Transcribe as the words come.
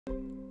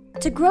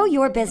To grow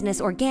your business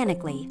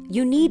organically,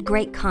 you need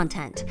great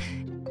content.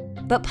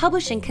 But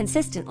publishing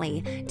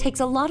consistently takes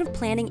a lot of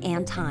planning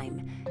and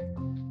time.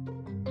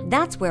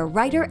 That's where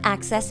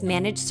WriterAccess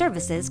Managed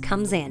Services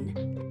comes in.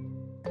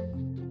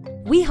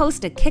 We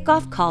host a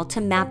kickoff call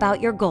to map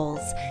out your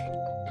goals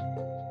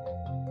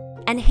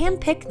and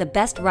handpick the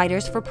best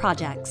writers for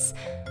projects.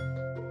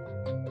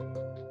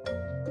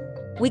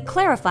 We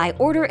clarify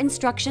order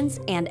instructions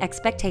and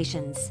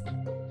expectations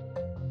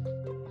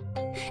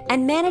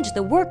and manage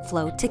the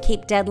workflow to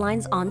keep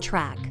deadlines on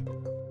track.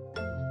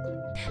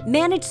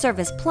 Managed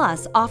Service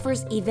Plus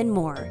offers even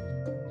more.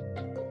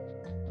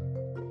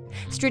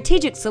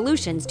 Strategic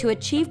solutions to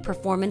achieve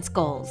performance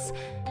goals.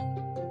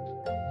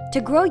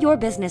 To grow your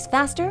business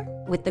faster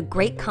with the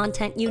great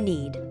content you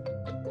need.